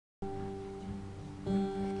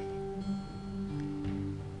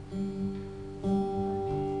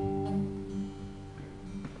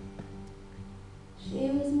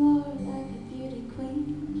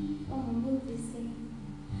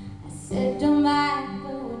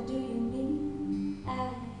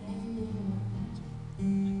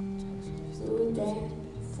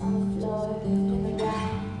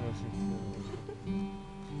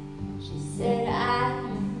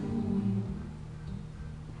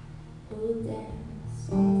We'll dance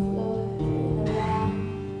on the floor in a round.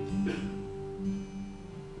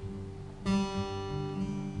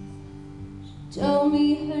 She told me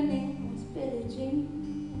her name was Billie Jean,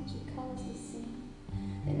 and she caused a scene.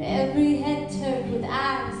 And every head turned with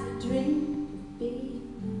eyes that dreamed of being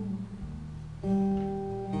the one.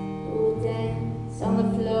 We'll dance on the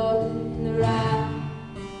floor in the round.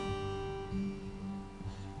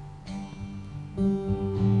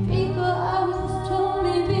 People always told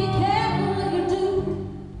me, be careful what you do.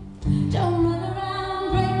 Don't run around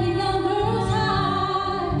breaking young girls'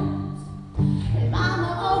 hearts. And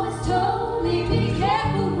Mama always told me, be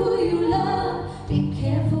careful who you love. Be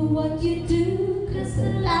careful what you do, 'cause the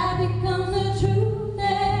lie becomes the truth.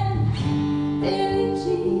 And Billie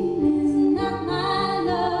Jean is not my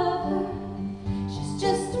lover. She's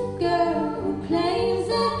just a girl who claims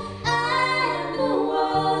that I'm the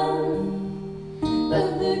one. But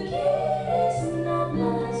the kid is not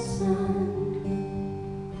my son.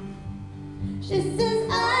 She says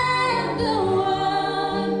I am the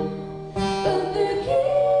one, but the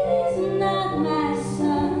kid is not my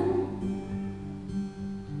son.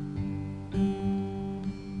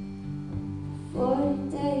 For 40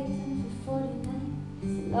 days and for 40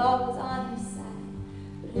 nights, the law was on her side.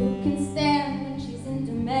 But who can stand when she's in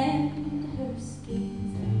demand? Her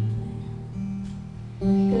schemes and plans.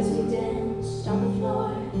 'Cause we danced on the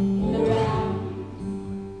floor in the round.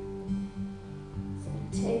 So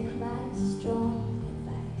take my strong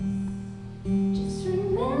advice. Just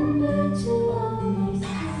remember to always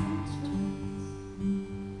think twice.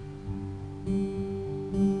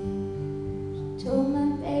 She told my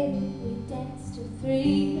baby we danced till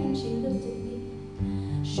 3, and she looked at me,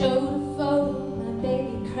 showed